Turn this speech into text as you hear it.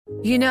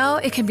You know,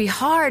 it can be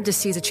hard to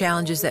see the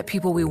challenges that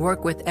people we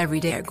work with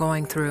every day are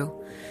going through.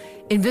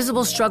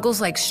 Invisible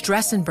struggles like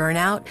stress and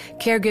burnout,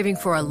 caregiving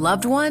for a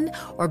loved one,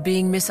 or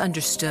being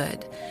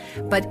misunderstood.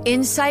 But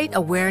insight,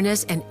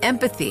 awareness, and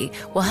empathy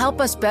will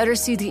help us better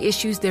see the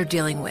issues they're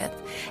dealing with.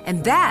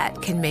 And that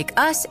can make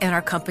us and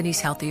our companies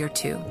healthier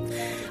too.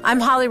 I'm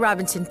Holly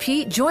Robinson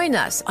Peete. Join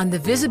us on The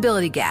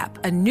Visibility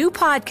Gap, a new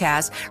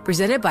podcast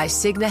presented by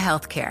Cigna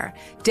Healthcare.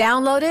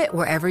 Download it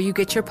wherever you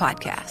get your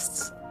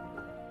podcasts.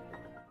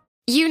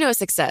 You know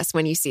success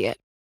when you see it.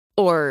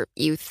 Or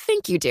you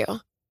think you do.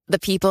 The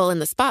people in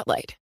the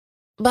spotlight.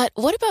 But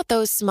what about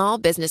those small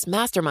business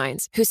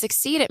masterminds who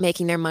succeed at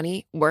making their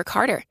money work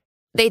harder?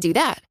 They do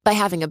that by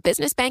having a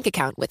business bank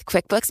account with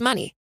QuickBooks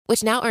Money,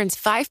 which now earns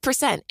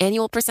 5%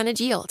 annual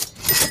percentage yield.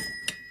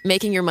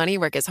 Making your money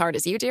work as hard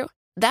as you do?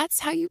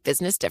 That's how you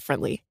business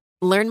differently.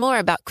 Learn more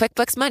about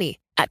QuickBooks Money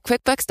at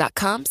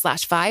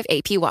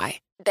quickbooks.com/5APY.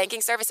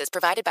 Banking services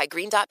provided by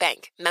Green Dot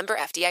Bank. Member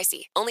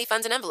FDIC. Only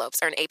funds and envelopes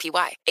earn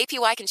APY.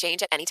 APY can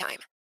change at any time.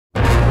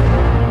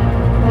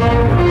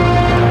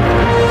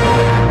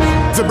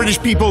 The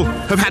British people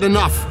have had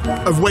enough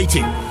of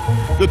waiting.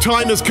 The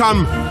time has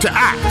come to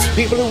act.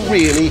 People are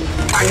really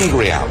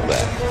angry out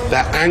there.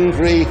 They're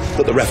angry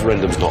that the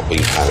referendum's not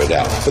being carried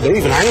out. But they're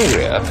even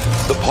angrier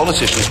that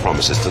politicians'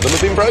 promises to them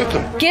have been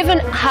broken. Given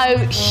how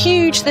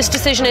huge this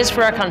decision is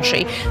for our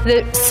country,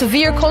 the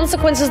severe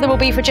consequences there will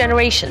be for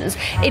generations,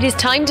 it is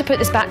time to put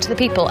this back to the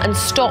people and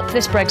stop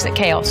this Brexit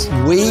chaos.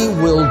 We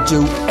will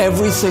do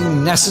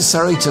everything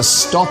necessary to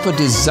stop a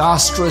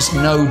disastrous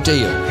no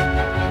deal.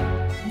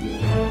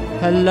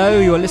 Hello,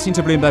 you're listening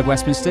to Bloomberg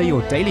Westminster,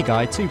 your daily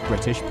guide to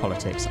British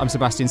politics. I'm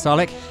Sebastian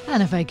Starlick.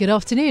 And a very good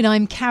afternoon.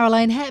 I'm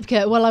Caroline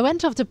Hepker. Well, I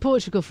went off to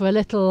Portugal for a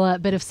little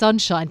bit of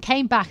sunshine,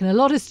 came back and a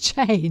lot has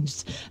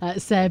changed,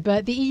 Seb.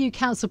 The EU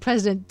Council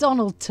President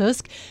Donald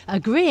Tusk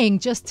agreeing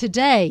just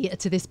today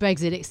to this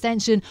Brexit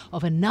extension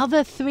of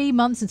another 3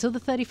 months until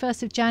the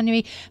 31st of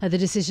January. The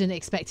decision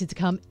expected to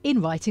come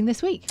in writing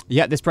this week.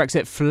 Yeah, this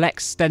Brexit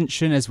flex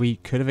extension, as we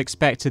could have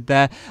expected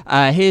there.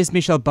 Here's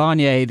Michel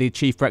Barnier, the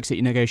chief Brexit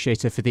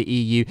negotiator for the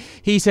EU.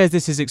 He says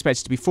this is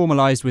expected to be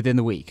formalised within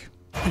the week.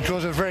 It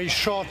was a very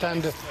short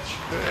and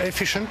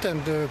efficient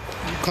and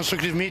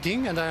constructive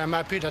meeting, and I am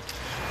happy that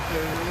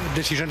the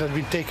decision has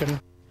been taken.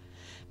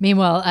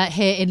 Meanwhile,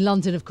 here in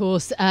London, of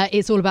course,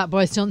 it's all about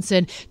Boris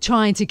Johnson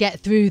trying to get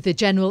through the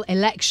general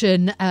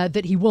election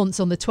that he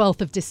wants on the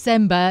 12th of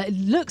December. It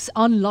looks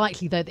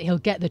unlikely, though, that he'll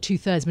get the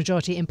 2/3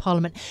 majority in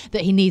Parliament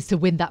that he needs to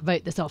win that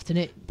vote this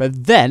afternoon.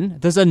 But then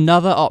there's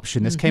another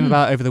option. This came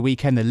about over the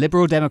weekend. The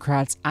Liberal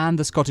Democrats and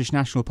the Scottish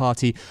National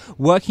Party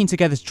working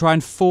together to try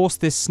and force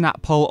this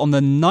snap poll on the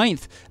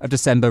 9th of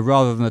December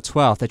rather than the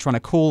 12th. They're trying to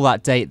call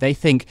that date. They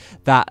think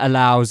that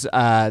allows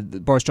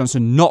Boris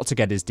Johnson not to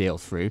get his deal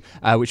through,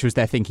 which was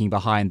their thinking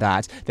behind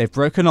that. They've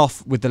broken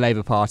off with the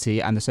Labour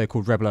Party and the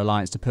so-called Rebel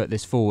Alliance to put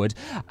this forward.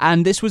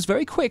 And this was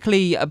very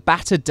quickly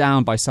battered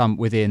down by some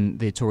within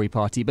the Tory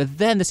party. But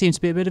then there seems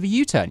to be a bit of a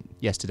U-turn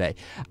yesterday.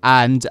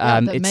 And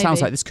it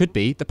sounds like this could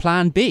be the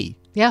plan B.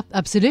 Yeah,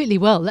 absolutely.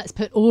 Well, let's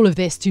put all of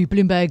this to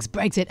Bloomberg's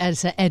Brexit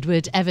editor,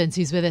 Edward Evans,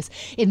 who's with us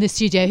in the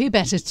studio. Who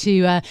better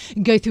to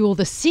go through all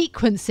the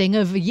sequencing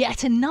of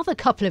yet another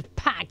couple of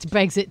packed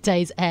Brexit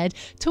days ahead.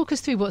 Talk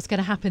us through what's going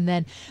to happen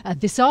then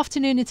this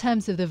afternoon in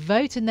terms of the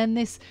vote and then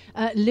this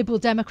Liberal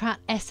Democrat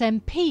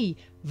SNP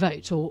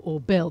vote or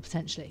bill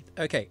potentially.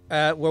 OK,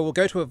 well, we'll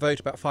go to a vote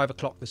about 5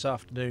 o'clock this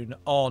afternoon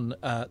on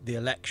the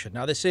election.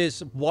 Now, this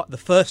is what the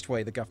first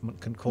way the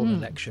government can call an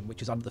election,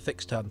 which is under the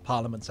Fixed Term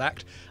Parliaments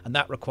Act, and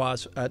that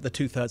requires the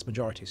 2/3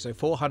 majority. So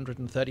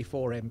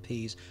 434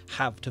 MPs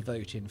have to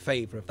vote in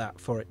favour of that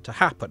for it to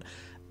happen.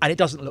 And it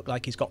doesn't look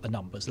like he's got the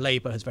numbers.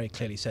 Labour has very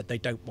clearly said they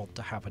don't want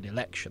to have an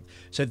election.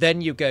 So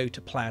then you go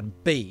to Plan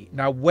B.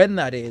 Now, when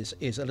that is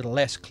a little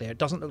less clear. It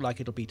doesn't look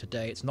like it'll be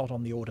today. It's not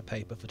on the order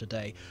paper for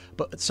today.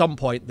 But at some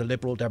point, the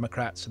Liberal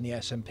Democrats and the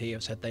SNP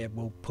have said they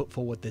will put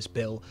forward this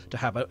bill to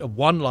have a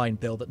one-line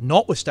bill that,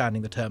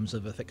 notwithstanding the terms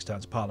of the Fixed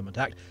Terms Parliament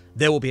Act,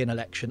 there will be an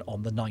election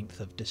on the 9th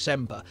of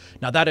December.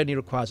 Now, that only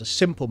requires a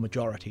simple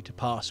majority to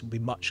pass and will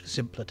be much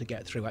simpler to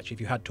get through. Actually,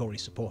 if you had Tory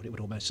support, it would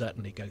almost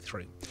certainly go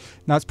through.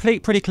 Now, it's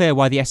pretty clear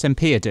why the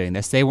SNP are doing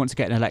this. They want to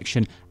get an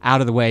election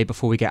out of the way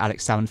before we get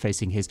Alex Salmond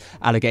facing his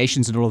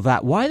allegations and all of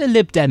that. Why are the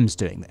Lib Dems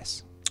doing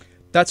this?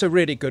 That's a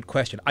really good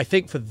question. I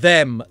think for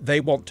them, they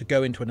want to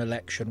go into an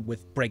election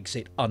with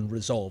Brexit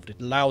unresolved.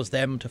 It allows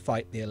them to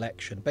fight the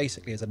election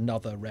basically as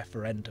another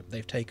referendum.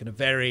 They've taken a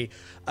very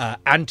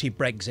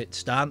anti-Brexit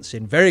stance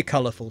in very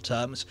colourful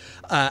terms.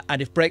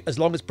 And as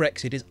long as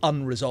Brexit is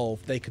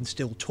unresolved, they can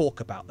still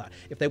talk about that.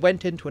 If they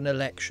went into an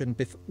election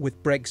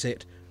with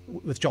Brexit,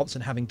 with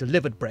Johnson having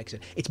delivered Brexit,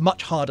 it's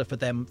much harder for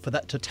them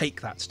to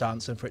take that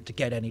stance and for it to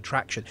get any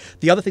traction.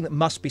 The other thing that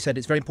must be said,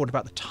 it's very important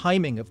about the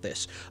timing of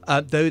this.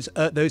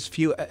 Those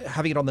few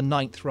having it on the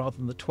 9th rather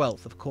than the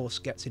 12th, of course,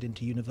 gets it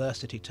into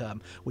university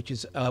term, which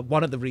is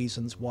one of the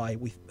reasons why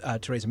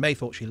Theresa May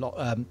thought she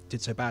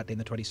did so badly in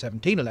the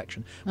 2017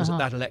 election, was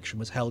that election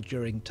was held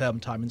during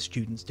term time and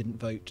students didn't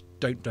vote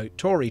don't vote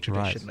Tory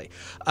traditionally.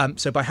 Right.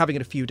 So by having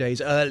it a few days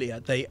earlier,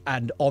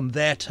 and on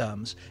their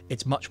terms,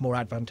 it's much more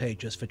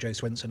advantageous for Jo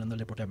Swinson and the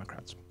Liberal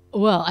Democrats.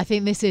 Well, I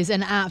think this is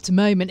an apt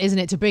moment, isn't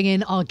it, to bring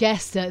in our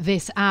guest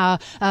this hour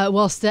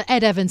whilst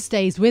Ed Evans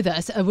stays with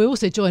us. We're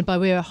also joined by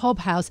Wera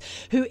Hobhouse,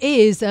 who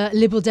is a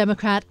Liberal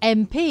Democrat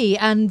MP,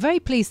 and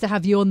very pleased to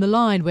have you on the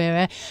line,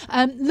 Wera.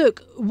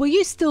 Look, were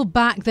you still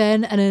back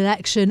then an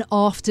election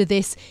after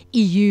this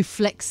EU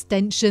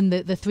extension,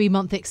 the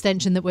 3-month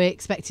extension that we're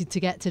expected to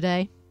get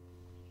today?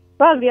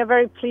 Well, we are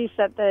very pleased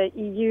that the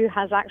EU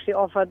has actually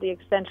offered the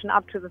extension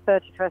up to the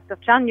 31st of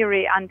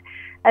January. And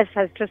as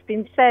has just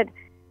been said,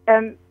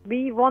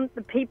 we want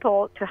the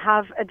people to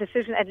have a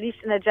decision, at least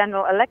in a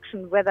general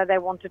election, whether they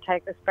want to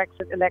take this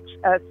Brexit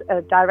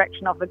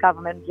direction of the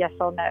government, yes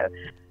or no.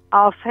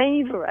 Our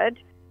favourite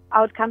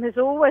outcome has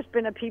always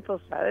been a people's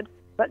vote,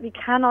 but we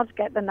cannot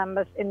get the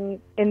numbers in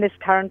this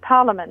current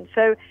parliament.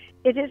 So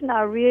it is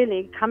now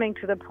really coming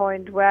to the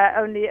point where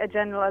only a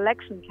general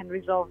election can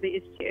resolve the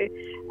issue.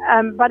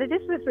 But it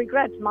is with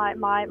regret.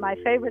 My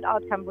favourite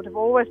outcome would have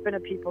always been a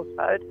people's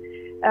vote.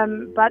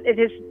 But it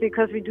is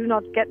because we do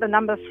not get the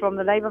numbers from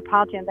the Labour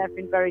Party, and they've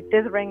been very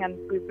dithering, and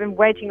we've been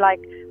waiting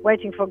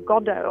for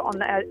Godot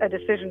on a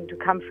decision to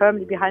come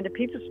firmly behind a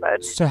people's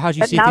vote. So how do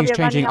you see things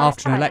changing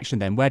after an election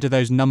then? Where do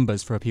those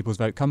numbers for a people's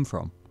vote come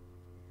from?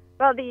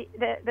 Well,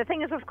 the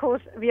thing is, of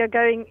course, we are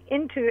going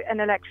into an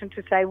election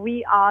to say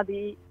we are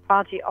the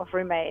party of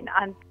Remain,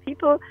 and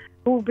people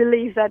who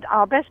believe that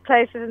our best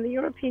places in the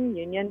European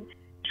Union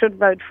should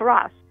vote for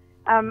us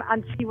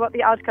and see what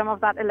the outcome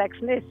of that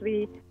election is.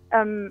 We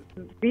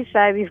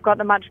say we've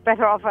got a much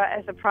better offer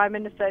as a Prime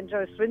Minister in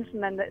Jo Swinson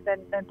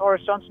than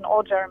Boris Johnson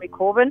or Jeremy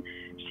Corbyn.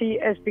 She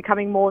is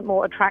becoming more and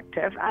more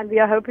attractive, and we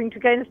are hoping to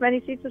gain as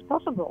many seats as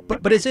possible.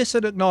 But is this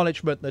an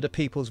acknowledgement that a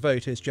people's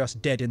vote is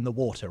just dead in the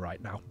water right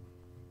now?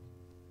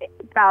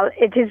 Well,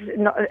 it is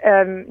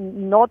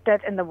not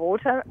dead in the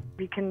water.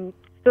 We can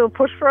still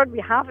push for it.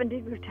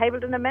 We've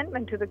tabled an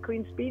amendment to the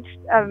Queen's speech.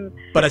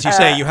 But as you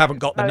say, you haven't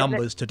got the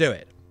numbers to do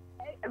it.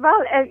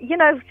 Well,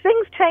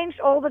 things change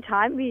all the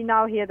time. We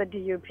now hear the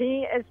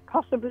DUP is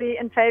possibly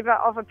in favour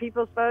of a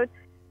people's vote.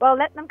 Well,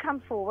 let them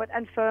come forward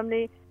and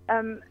firmly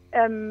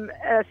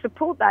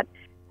support that.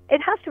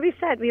 It has to be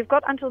said, we've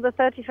got until the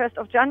 31st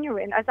of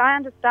January, and as I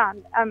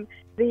understand,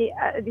 the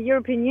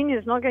European Union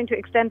is not going to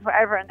extend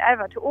forever and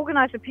ever. To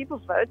organise a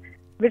people's vote,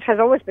 which has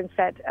always been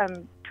said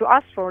to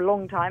us for a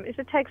long time, is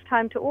it takes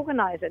time to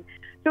organise it.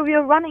 So we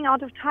are running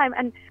out of time,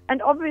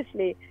 and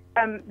obviously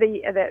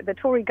the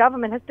Tory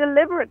government has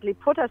deliberately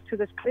put us to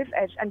this cliff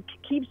edge and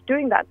keeps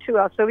doing that to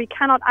us, so we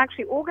cannot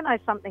actually organise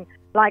something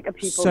like a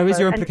people's vote. So is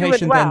your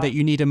implication then that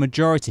you need a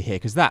majority here?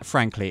 Because that,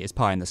 frankly, is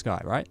pie in the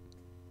sky, right?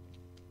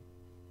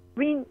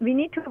 We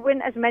need to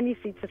win as many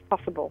seats as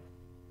possible.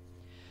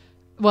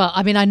 Well,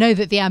 I mean, I know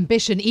that the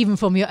ambition, even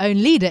from your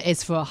own leader,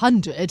 is for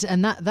 100,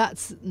 and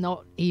that's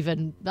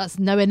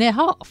nowhere near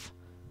half.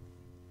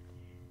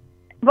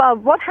 Well,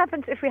 what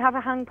happens if we have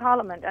a hung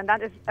parliament, and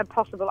that is a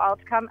possible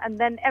outcome, and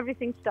then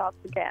everything starts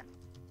again?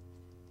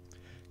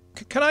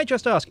 Can I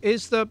just ask,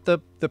 is the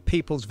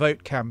People's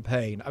Vote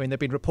campaign, I mean, there have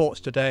been reports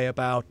today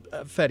about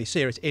fairly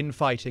serious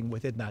infighting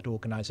within that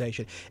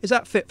organisation. Is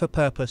that fit for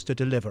purpose to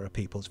deliver a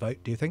People's Vote,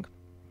 do you think?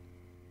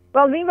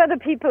 Well, we were the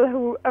people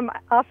who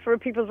asked for a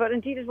people's vote.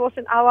 Indeed, it was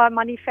in our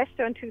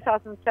manifesto in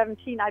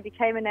 2017. I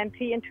became an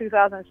MP in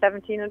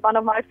 2017, and one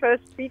of my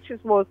first speeches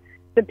was,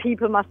 the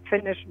people must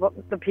finish what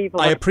the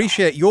people... I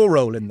appreciate your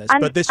role in this,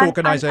 but this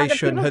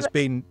organisation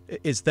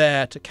is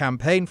there to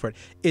campaign for it.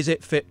 Is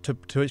it fit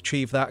to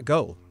achieve that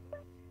goal?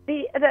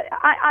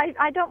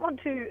 I don't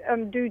want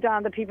to do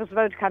down the People's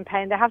Vote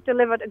campaign. They have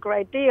delivered a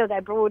great deal. They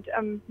brought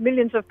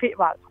millions of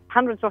people, well,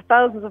 hundreds of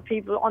thousands of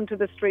people onto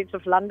the streets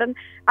of London,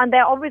 and they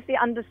obviously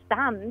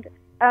understand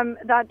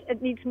that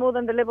it needs more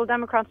than the Liberal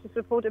Democrats to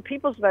support a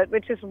People's Vote,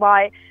 which is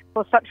why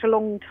for such a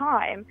long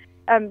time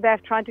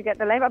they've tried to get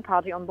the Labour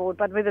Party on board.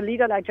 But with a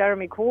leader like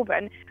Jeremy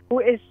Corbyn, who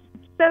is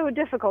so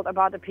difficult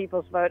about the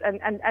People's Vote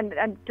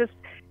and just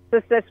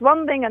there's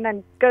one thing and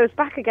then goes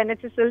back again. It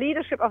is the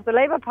leadership of the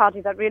Labour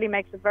Party that really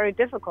makes it very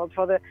difficult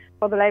for the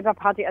Labour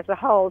Party as a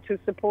whole to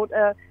support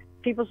a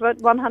People's Vote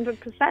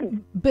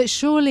 100%. But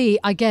surely,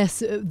 I guess,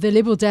 the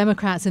Liberal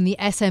Democrats and the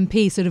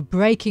SNP sort of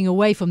breaking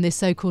away from this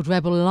so-called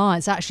rebel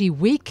alliance actually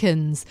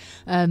weakens,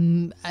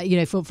 from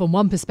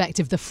one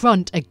perspective, the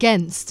front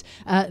against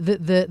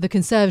the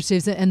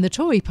Conservatives and the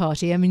Tory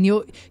party. I mean,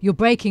 you're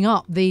breaking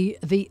up the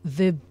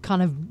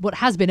kind of what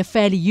has been a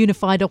fairly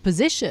unified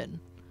opposition.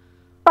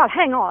 Well,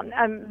 hang on.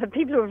 The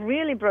people who have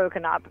really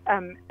broken up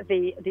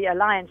the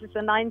alliance is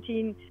the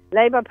 19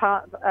 Labour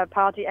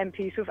Party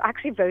MPs who've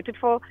actually voted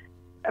for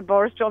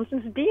Boris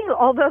Johnson's deal,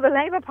 although the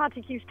Labour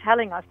Party keeps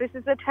telling us this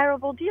is a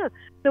terrible deal.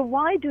 So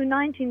why do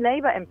 19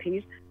 Labour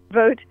MPs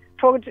vote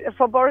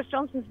for Boris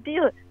Johnson's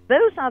deal?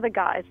 Those are the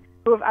guys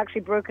who have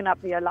actually broken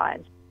up the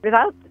alliance.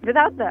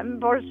 Without them,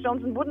 Boris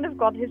Johnson wouldn't have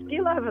got his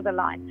deal over the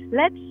line.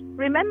 Let's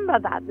remember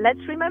that.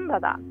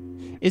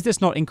 Is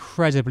this not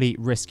incredibly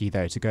risky,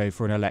 though, to go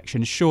for an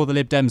election? Sure, the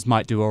Lib Dems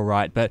might do all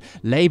right, but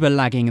Labour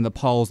lagging in the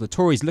polls, the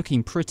Tories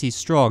looking pretty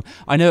strong.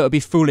 I know it would be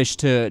foolish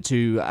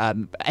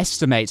to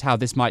estimate how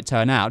this might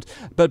turn out,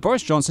 but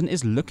Boris Johnson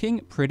is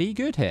looking pretty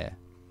good here.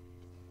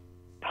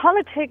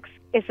 Politics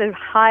is a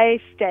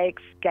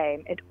high-stakes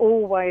game. It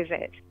always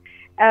is.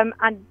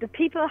 And the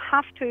people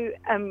have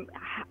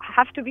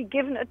to be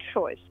given a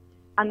choice.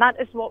 And that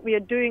is what we are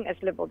doing as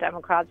Liberal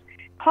Democrats.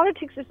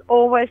 Politics is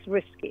always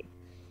risky.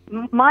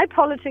 My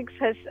politics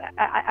has,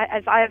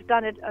 as I have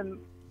done it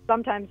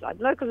sometimes at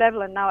local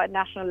level and now at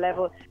national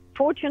level,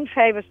 fortune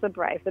favors the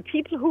brave. The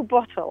people who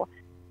bottle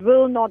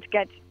will not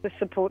get the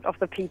support of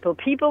the people.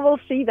 People will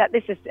see that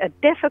this is a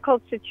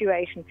difficult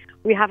situation.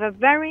 We have a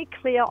very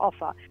clear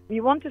offer.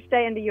 We want to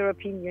stay in the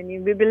European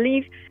Union. We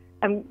believe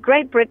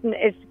Great Britain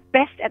is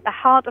best at the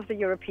heart of the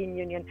European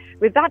Union.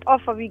 With that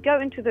offer, we go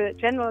into the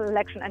general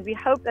election and we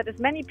hope that as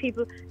many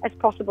people as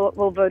possible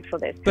will vote for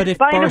this. But if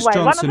Boris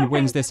Johnson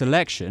wins this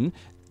election,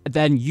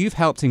 then you've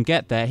helped him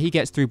get there. He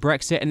gets through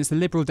Brexit, and it's the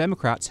Liberal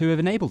Democrats who have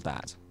enabled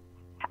that.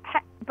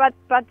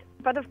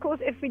 But of course,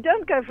 if we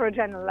don't go for a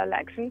general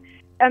election,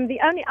 the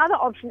only other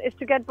option is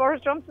to get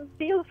Boris Johnson's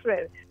deal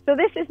through. So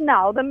this is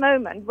now the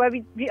moment where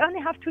we only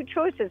have two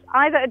choices,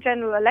 either a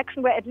general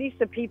election where at least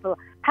the people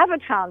have a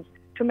chance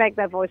to make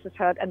their voices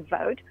heard and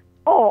vote,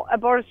 or a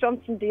Boris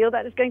Johnson deal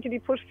that is going to be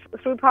pushed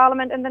through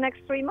Parliament in the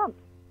next 3 months.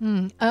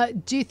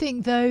 Do you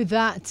think, though,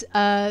 that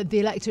the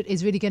electorate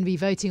is really going to be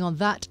voting on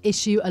that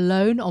issue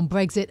alone, on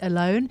Brexit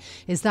alone?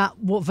 Is that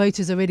what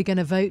voters are really going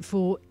to vote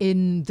for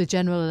in the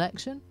general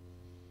election?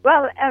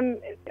 Well,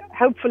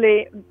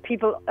 hopefully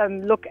people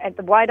look at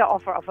the wider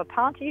offer of a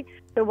party.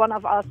 So one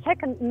of our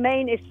second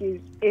main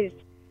issues is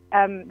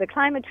the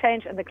climate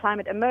change and the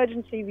climate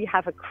emergency. We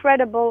have a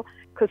credible,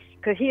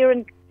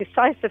 coherent,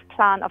 decisive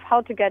plan of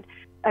how to get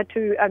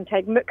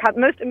cut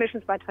most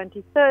emissions by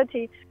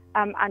 2030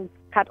 and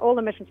cut all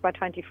emissions by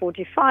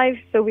 2045.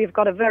 So we've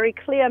got a very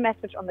clear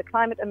message on the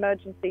climate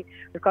emergency.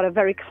 We've got a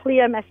very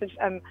clear message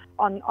on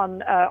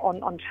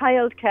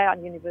childcare,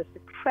 on universal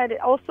credit,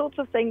 all sorts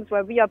of things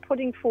where we are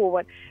putting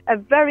forward a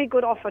very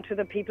good offer to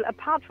the people,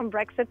 apart from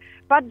Brexit.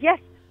 But yes,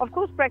 of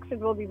course, Brexit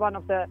will be one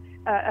of the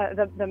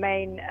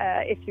main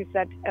issues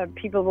that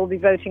people will be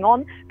voting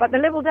on. But the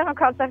Liberal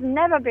Democrats have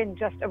never been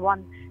just a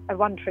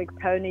one-trick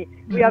pony.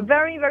 Mm-hmm. We are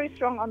very, very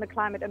strong on the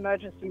climate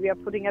emergency. We are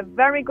putting a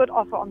very good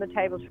offer on the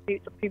table to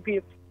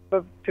people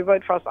to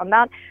vote for us on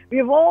that. We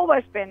have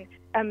always been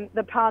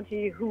the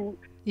party who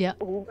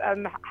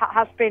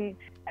has been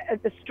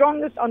the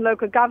strongest on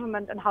local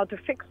government and how to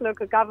fix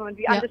local government.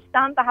 We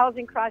understand the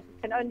housing crisis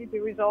can only be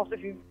resolved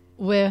if you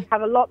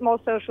have a lot more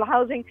social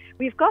housing.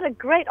 We've got a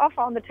great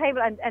offer on the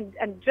table, and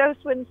Joe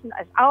Swinson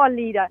as our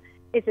leader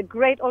is a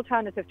great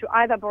alternative to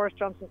either Boris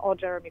Johnson or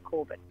Jeremy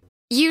Corbyn.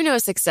 You know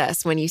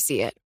success when you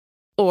see it.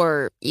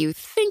 Or you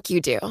think you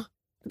do.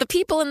 The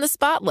people in the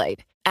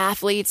spotlight.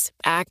 Athletes,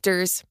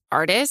 actors,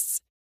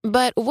 artists.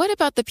 But what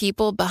about the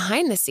people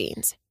behind the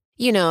scenes?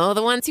 You know,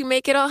 the ones who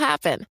make it all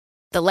happen.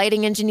 The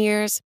lighting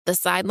engineers, the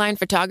sideline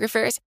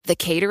photographers, the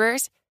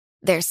caterers.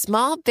 They're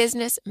small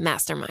business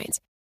masterminds.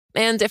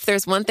 And if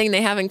there's one thing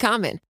they have in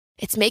common,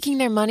 it's making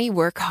their money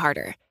work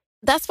harder.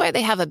 That's why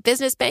they have a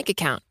business bank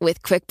account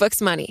with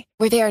QuickBooks Money,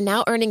 where they are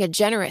now earning a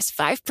generous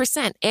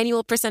 5%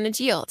 annual percentage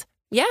yield.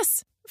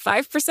 Yes,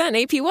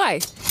 5%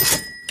 APY.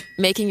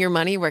 Making your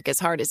money work as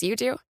hard as you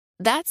do?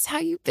 That's how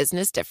you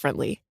business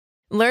differently.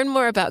 Learn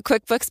more about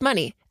QuickBooks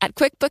Money at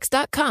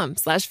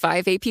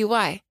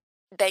quickbooks.com/5APY.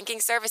 Banking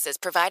services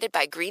provided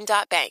by Green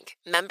Dot Bank,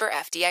 member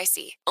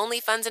FDIC. Only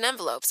funds and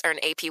envelopes earn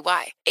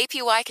APY.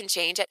 APY can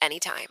change at any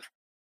time.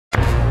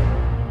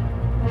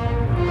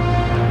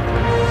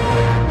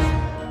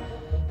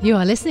 You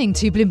are listening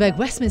to Bloomberg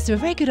Westminster. A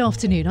very good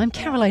afternoon. I'm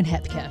Caroline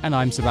Hepker. And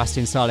I'm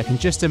Sebastian Sarlik. In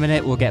just a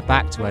minute, we'll get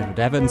back to Edward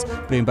Evans,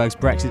 Bloomberg's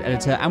Brexit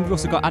editor. And we've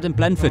also got Adam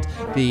Blenford,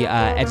 the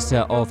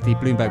editor of the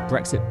Bloomberg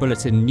Brexit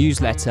Bulletin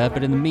newsletter.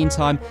 But in the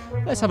meantime,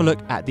 let's have a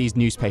look at these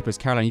newspapers.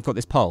 Caroline, you've got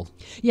this poll.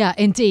 Yeah,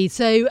 indeed.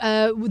 So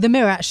the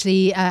Mirror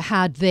actually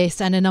had this,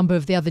 and a number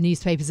of the other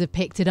newspapers have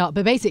picked it up.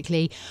 But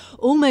basically,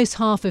 almost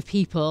half of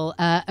people,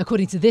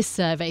 according to this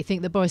survey,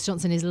 think that Boris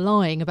Johnson is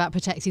lying about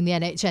protecting the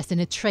NHS in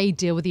a trade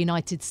deal with the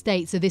United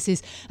States. So this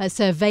is a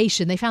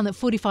Survation. They found that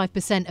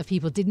 45% of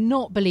people did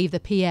not believe the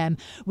PM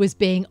was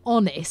being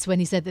honest when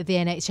he said that the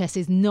NHS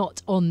is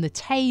not on the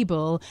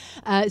table.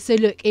 So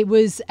look, it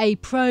was a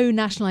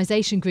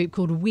pro-nationalisation group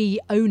called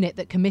We Own It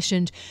that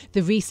commissioned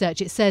the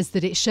research. It says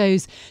that it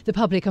shows the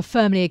public are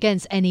firmly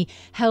against any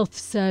health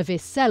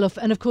service sell-off.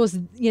 And of course,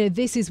 you know,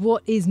 this is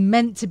what is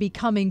meant to be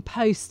coming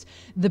post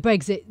the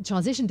Brexit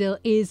transition deal,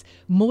 is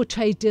more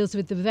trade deals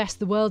with the rest of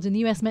the world, and the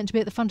US meant to be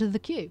at the front of the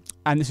queue.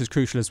 And this is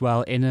crucial as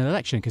well in an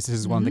election, because this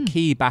is one of the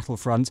key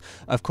battlefronts.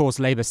 Of course,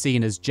 Labour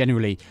seen as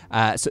generally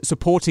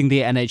supporting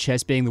the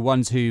NHS, being the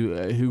ones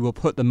who will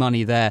put the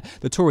money there.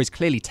 The Tories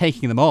clearly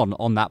taking them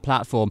on that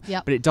platform,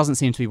 but it doesn't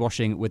seem to be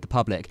washing with the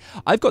public.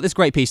 I've got this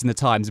great piece in the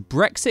Times.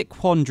 Brexit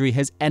quandary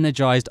has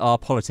energised our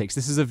politics.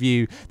 This is a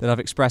view that I've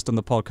expressed on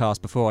the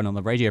podcast before and on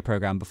the radio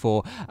programme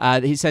before.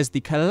 He says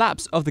the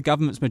collapse of the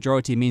government's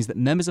majority means that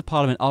members of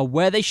Parliament are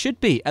where they should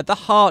be, at the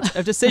heart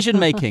of decision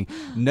making.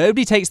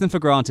 Nobody takes them for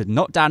granted.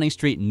 Not Downing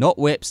Street, not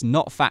whips,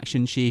 not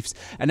faction chiefs.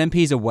 And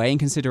MPs are weighing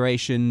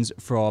considerations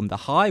from the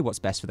high, what's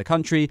best for the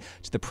country,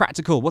 to the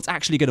practical, what's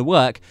actually going to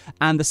work,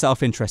 and the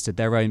self-interested,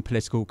 their own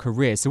political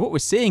careers. So what we're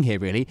seeing here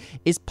really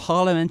is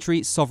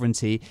parliamentary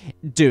sovereignty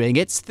doing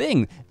its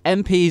thing.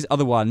 MPs are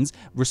the ones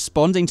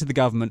responding to the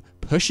government,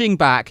 pushing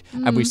back,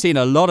 and we've seen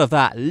a lot of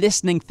that,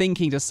 listening,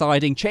 thinking,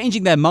 deciding,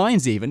 changing their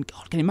minds even.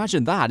 God, can you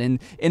imagine that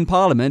in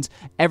Parliament?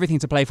 Everything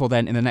to play for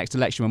then in the next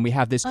election when we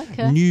have this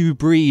new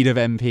breed of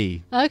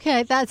MP.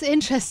 Okay, that's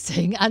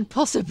interesting and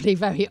possibly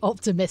very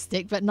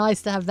optimistic, but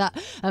nice to have that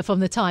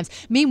from the Times.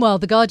 Meanwhile,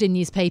 the Guardian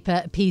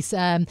newspaper piece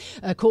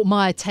caught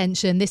my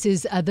attention. This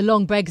is the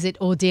long Brexit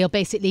ordeal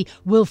basically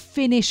will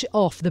finish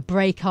off the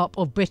breakup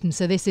of Britain.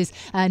 So this is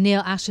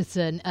Neil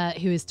Asherton,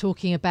 who is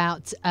talking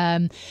about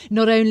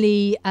not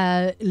only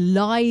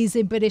lies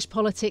in British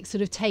politics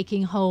sort of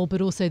taking hold,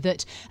 but also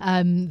that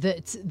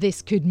that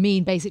this could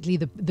mean basically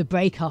the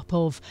breakup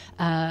of,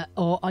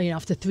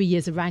 after 3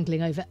 years of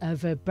wrangling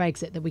over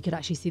Brexit, that we could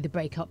actually see the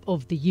breakup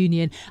of the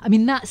union. I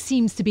mean, that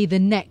seems to be the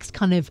next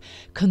kind of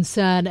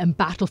concern and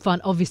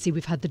battlefront. Obviously,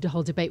 we've had the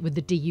whole debate with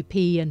the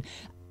DUP and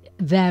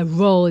their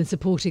role in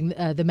supporting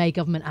the May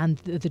government and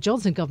the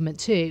Johnson government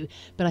too.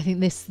 But I think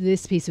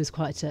this piece was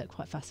quite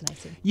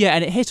fascinating. Yeah,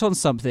 and it hit on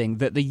something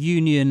that the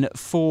union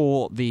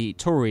for the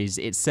Tories,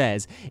 it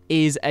says,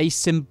 is a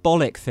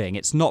symbolic thing.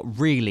 It's not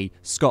really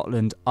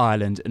Scotland,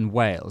 Ireland and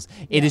Wales.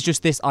 It is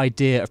just this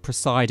idea of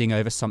presiding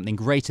over something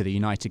greater, the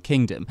United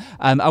Kingdom.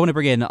 I want to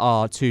bring in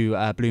our two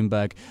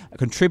Bloomberg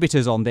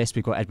contributors on this.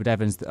 We've got Edward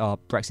Evans, our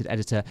Brexit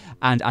editor,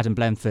 and Adam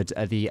Blenford,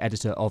 the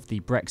editor of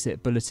the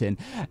Brexit Bulletin.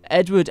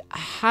 Edward,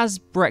 has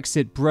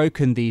Brexit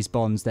broken these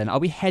bonds then? Are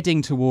we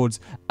heading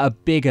towards a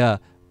bigger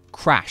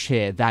crash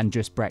here than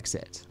just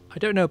Brexit? I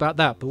don't know about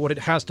that, but what it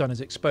has done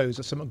is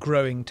expose some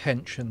growing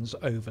tensions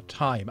over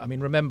time. I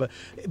mean, remember,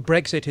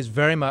 Brexit is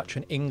very much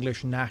an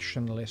English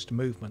nationalist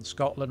movement.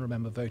 Scotland,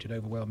 remember, voted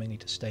overwhelmingly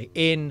to stay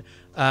in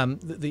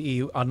the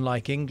EU,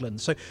 unlike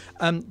England. So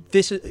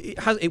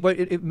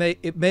it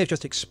may have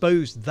just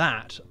exposed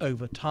that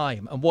over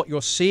time. And what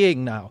you're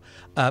seeing now,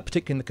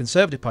 particularly in the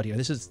Conservative Party,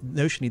 this is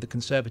notionally the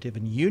Conservative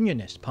and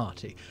Unionist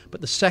Party, but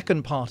the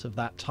second part of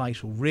that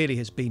title really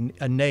has been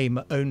a name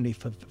only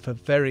for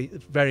very,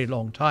 very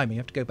long time. You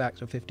have to go back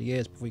to 50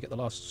 years before we get the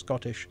last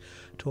Scottish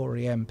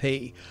Tory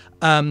MP.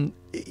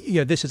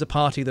 This is a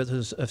party that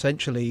has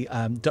essentially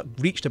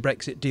reached a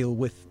Brexit deal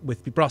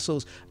with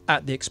Brussels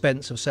at the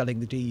expense of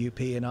selling the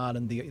DUP in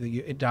Ireland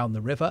down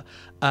the river.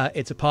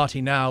 It's a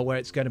party now where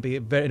it's going to be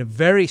in a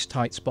very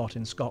tight spot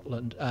in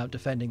Scotland,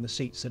 defending the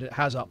seats that it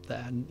has up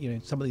there.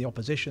 And some of the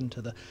opposition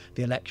to the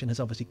election has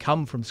obviously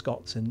come from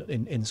Scots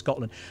in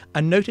Scotland.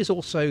 And notice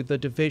also the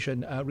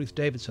division. Ruth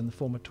Davidson, the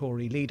former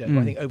Tory leader, who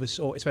I think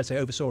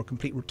oversaw a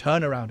complete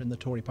turnaround in the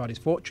Tory party's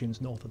fortunes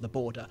north of the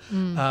border,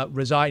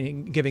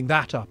 resigning, giving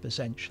that up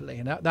essentially.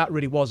 And that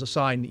really was a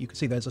sign that you can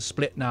see there's a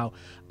split now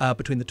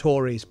between the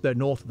Tories, the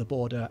north of the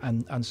border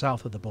and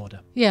south of the border.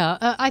 Yeah,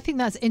 I think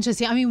that's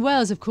interesting. I mean,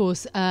 Wales, of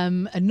course,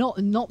 not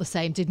the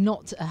same, did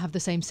not have the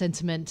same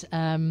sentiment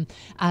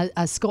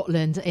as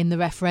Scotland in the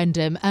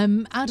referendum.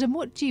 Adam,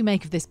 what do you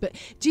make of this? But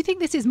do you think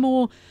this is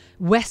more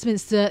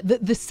Westminster,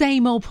 the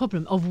same old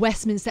problem of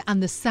Westminster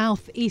and the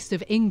southeast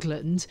of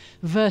England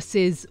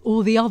versus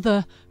all the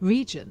other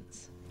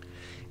regions?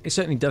 It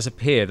certainly does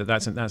appear that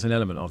that's an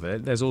element of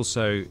it. There's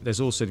also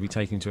to be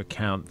taken into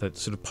account that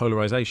sort of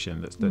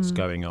polarisation that's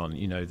going on.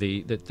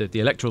 The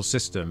electoral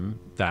system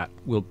that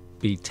will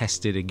be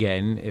tested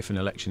again if an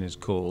election is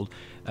called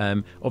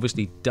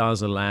obviously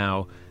does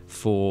allow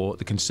for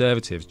the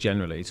Conservatives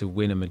generally to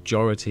win a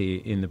majority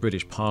in the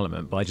British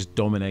Parliament by just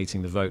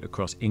dominating the vote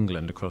across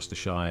England, across the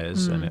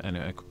shires and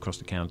across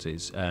the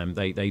counties.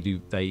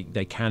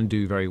 They can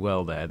do very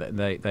well there.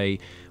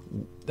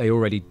 They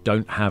already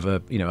don't have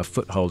a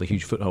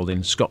huge foothold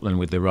in Scotland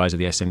with the rise of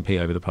the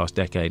SNP over the past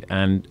decade,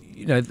 and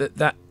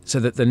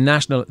the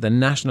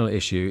national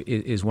issue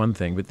is one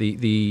thing, but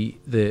the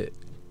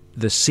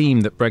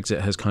seam that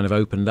Brexit has kind of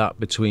opened up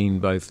between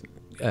both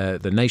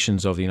the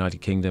nations of the United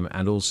Kingdom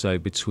and also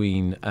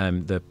between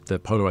the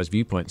polarised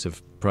viewpoints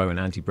of pro and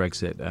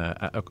anti-Brexit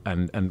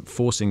and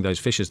forcing those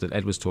fissures that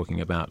Ed was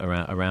talking about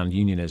around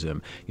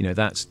unionism.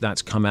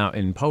 That's come out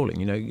in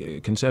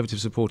polling. Conservative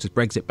supporters,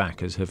 Brexit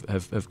backers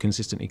have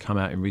consistently come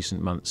out in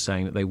recent months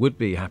saying that they would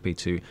be happy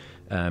to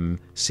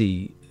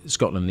see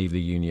Scotland leave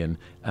the Union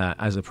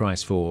as a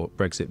price for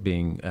Brexit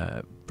being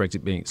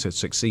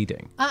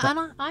succeeding.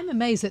 And I'm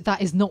amazed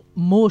that is not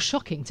more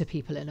shocking to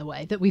people in a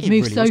way, that we've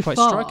moved really so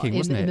far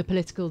in the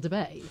political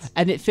debate.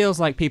 And it feels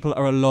like people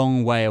are a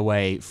long way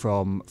away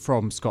from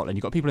Scotland.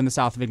 You've got people in the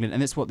south of England,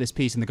 and that's what this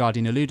piece in The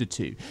Guardian alluded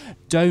to,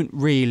 don't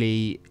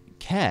really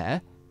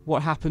care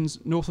what happens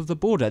north of the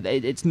border.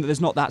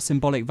 There's not that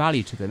symbolic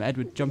value to them.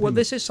 Edward, jump in. Well,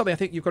 this is something I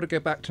think you've got to go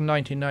back to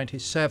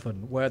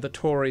 1997, where the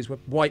Tories were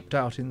wiped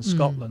out in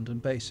Scotland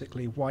and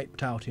basically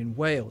wiped out in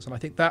Wales. And I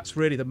think that's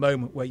really the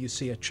moment where you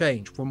see a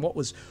change from what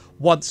was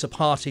once a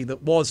party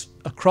that was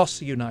across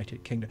the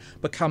United Kingdom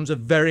becomes a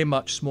very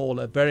much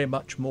smaller, very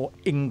much more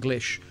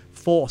English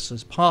force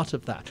as part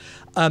of that.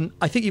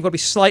 I think you've got to be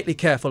slightly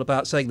careful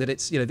about saying that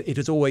it's, it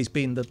has always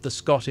been the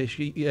Scottish,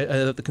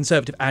 the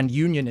Conservative and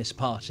Unionist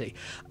party.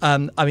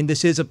 I mean,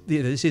 this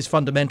is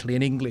fundamentally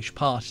an English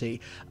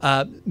party.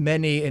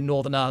 Many in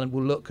Northern Ireland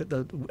will look at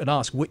and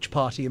ask which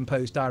party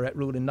imposed direct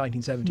rule in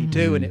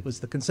 1972, and it was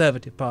the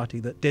Conservative Party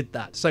that did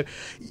that. So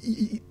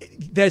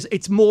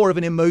it's more of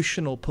an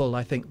emotional pull,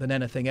 I think, than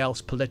anything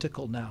else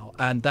political now,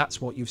 and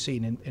that's what you've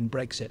seen in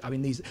Brexit. I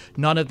mean,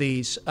 none of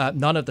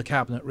the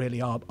cabinet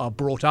really are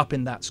brought up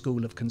in that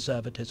school of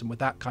conservatism with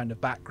that kind of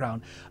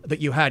background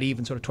that you had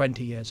even sort of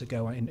 20 years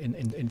ago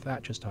in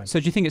Thatcher's time. So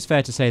do you think it's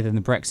fair to say then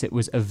the Brexit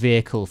was a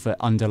vehicle for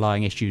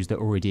underlying issues that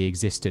already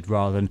existed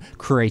rather than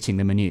creating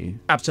them anew?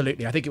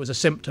 Absolutely. I think it was a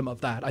symptom of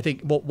that. I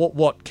think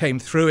what came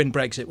through in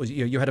Brexit was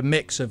you had a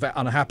mix of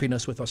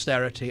unhappiness with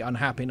austerity,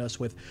 unhappiness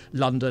with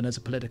London as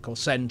a political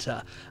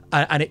centre,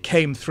 and it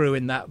came through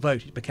in that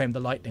vote. It became the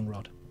lightning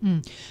rod.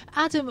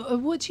 Adam,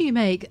 what do you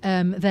make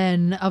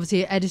then,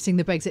 obviously editing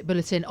the Brexit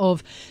Bulletin,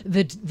 of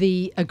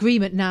the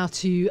agreement now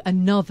to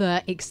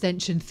another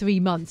extension,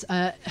 3 months?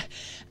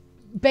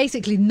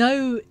 Basically,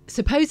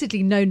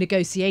 supposedly no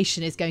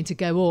negotiation is going to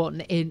go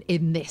on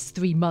in this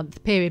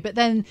 3-month period. But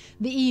then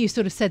the EU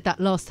sort of said that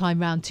last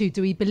time round too.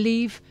 Do we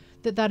believe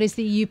that is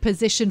the EU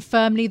position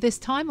firmly this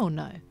time, or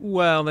no?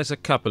 Well, there's a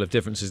couple of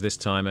differences this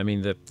time. I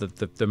mean,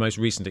 the most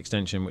recent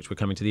extension, which we're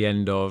coming to the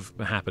end of,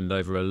 happened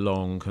over a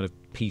long kind of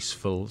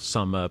peaceful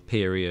summer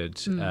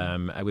period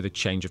with a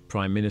change of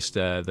prime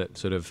minister that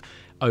sort of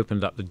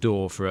opened up the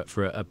door for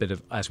a bit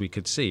of, as we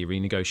could see,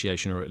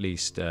 renegotiation or at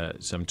least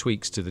some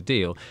tweaks to the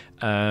deal.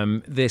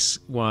 This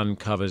one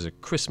covers a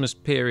Christmas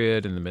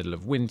period in the middle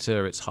of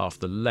winter. It's half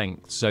the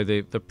length. So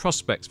the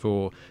prospects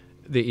for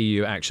the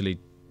EU actually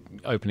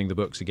opening the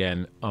books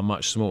again are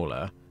much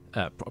smaller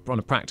on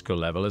a practical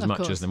level, as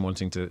much as them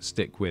wanting to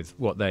stick with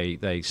what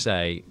they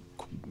say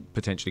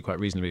potentially quite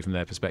reasonably from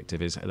their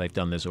perspective is they've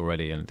done this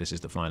already and this is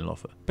the final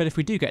offer. But if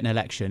we do get an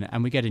election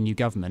and we get a new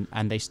government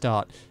and they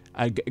start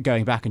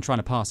going back and trying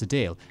to pass a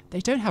deal,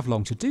 they don't have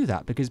long to do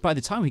that, because by the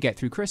time we get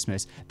through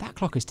Christmas, that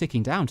clock is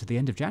ticking down to the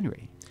end of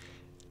January.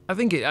 I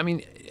think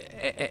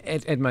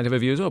Ed might have a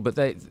view as well, but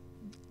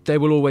they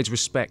will always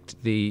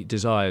respect the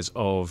desires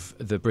of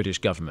the British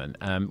government,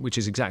 which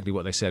is exactly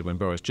what they said when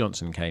Boris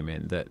Johnson came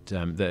in,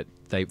 that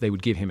they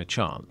would give him a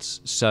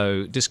chance.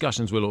 So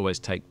discussions will always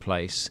take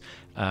place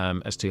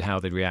as to how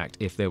they'd react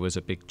if there was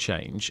a big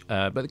change.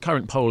 But the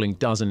current polling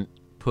doesn't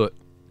put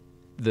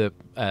the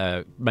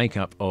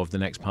makeup of the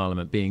next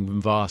parliament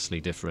being vastly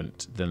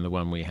different than the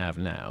one we have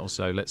now.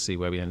 So let's see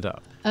where we end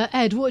up.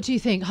 Ed, what do you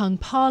think? Hung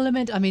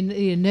parliament? I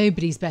mean,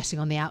 nobody's betting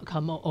on the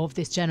outcome of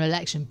this general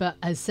election, but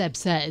as Seb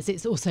says,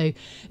 it's also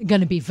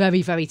going to be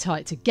very, very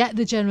tight to get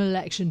the general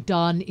election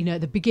done,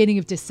 at the beginning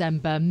of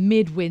December,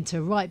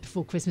 midwinter, right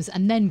before Christmas,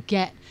 and then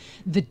get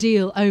the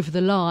deal over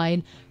the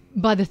line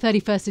by the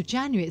 31st of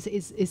January.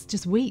 It's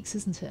just weeks,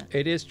 isn't it?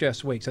 It is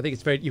just weeks. I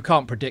think you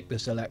can't predict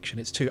this election.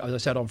 It's too, as I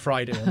said on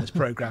Friday on this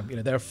programme,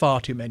 there are far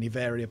too many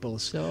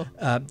variables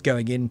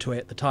going into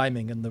it, the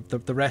timing and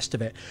the rest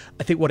of it.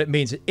 I think what it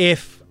means,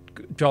 if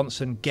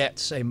Johnson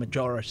gets a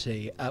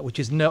majority, which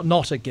is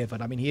not a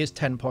given. I mean, he is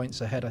 10 points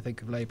ahead, I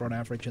think, of Labour on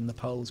average in the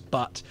polls.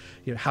 But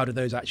how do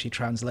those actually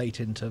translate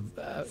into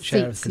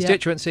share of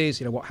constituencies?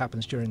 Yeah. What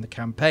happens during the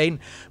campaign?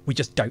 We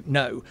just don't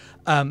know.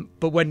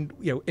 But when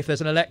if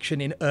there's an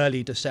election in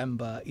early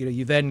December,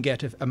 you then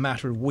get a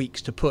matter of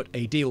weeks to put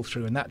a deal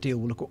through, and that deal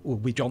will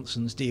be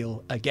Johnson's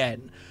deal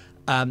again.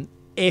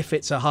 If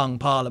it's a hung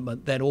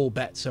parliament, then all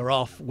bets are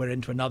off. We're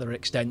into another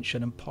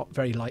extension and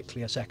very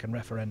likely a second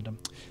referendum.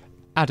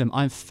 Adam,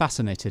 I'm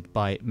fascinated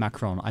by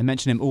Macron. I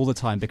mention him all the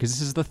time because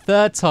this is the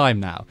third time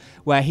now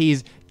where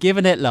he's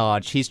given it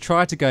large. He's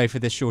tried to go for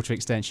this shorter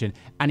extension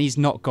and he's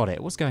not got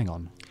it. What's going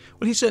on?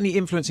 Well, he's certainly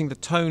influencing the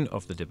tone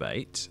of the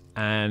debate,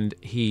 and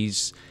he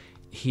is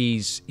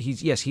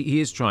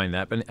trying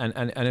that,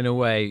 and in a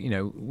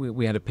way,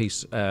 we had a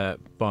piece by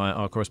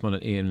our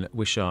correspondent Ian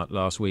Wishart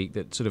last week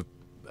that sort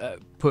of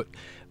put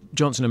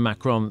Johnson and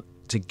Macron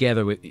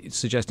together, with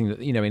suggesting that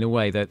in a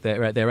way that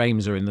their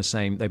aims are in the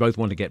same. They both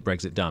want to get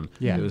Brexit done.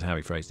 Yeah, it was how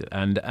he phrased it.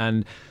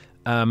 And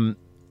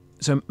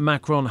so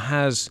Macron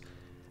has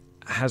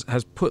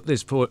put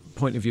this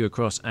point of view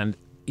across, and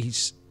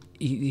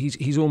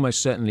he's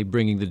almost certainly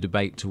bringing the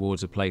debate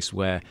towards a place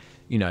where,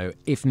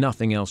 if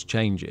nothing else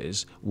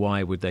changes,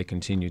 why would they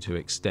continue to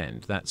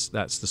extend? That's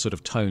the sort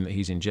of tone that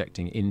he's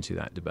injecting into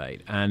that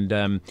debate.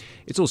 And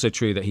it's also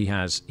true that he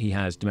has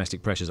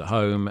domestic pressures at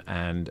home,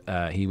 and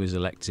he was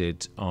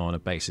elected on a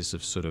basis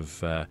of sort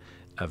of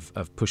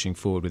pushing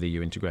forward with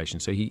EU integration.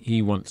 So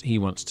he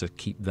wants to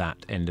keep that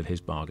end of his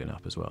bargain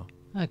up as well.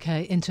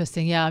 Okay,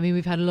 interesting. Yeah, I mean,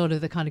 we've had a lot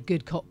of the kind of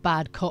good cop,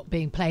 bad cop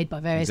being played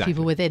by various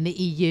people within the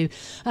EU.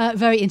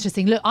 Very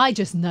interesting. Look, I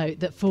just note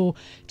that for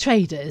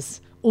traders,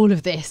 all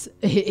of this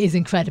is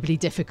incredibly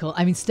difficult.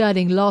 I mean,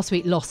 sterling last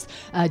week lost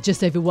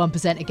just over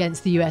 1%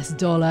 against the US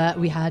dollar.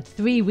 We had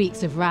 3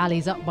 weeks of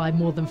rallies up by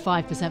more than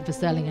 5% for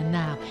sterling, and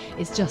now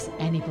it's just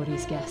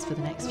anybody's guess for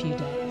the next few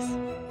days.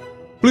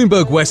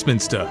 Bloomberg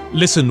Westminster.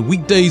 Listen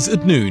weekdays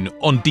at noon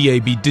on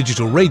DAB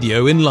Digital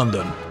Radio in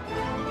London.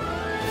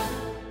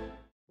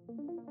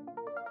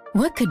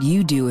 What could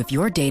you do if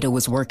your data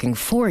was working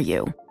for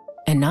you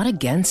and not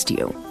against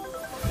you?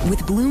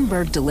 With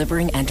Bloomberg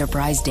delivering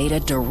enterprise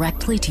data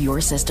directly to your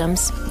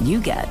systems,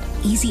 you get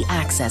easy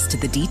access to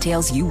the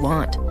details you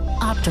want,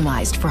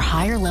 optimized for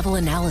higher level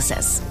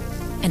analysis,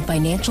 and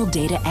financial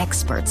data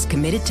experts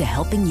committed to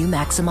helping you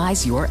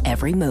maximize your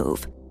every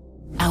move.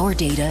 Our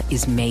data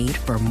is made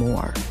for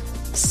more,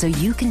 so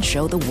you can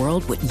show the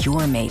world what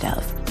you're made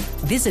of.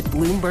 Visit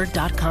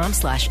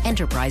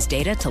Bloomberg.com/enterprise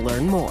data to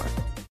learn more.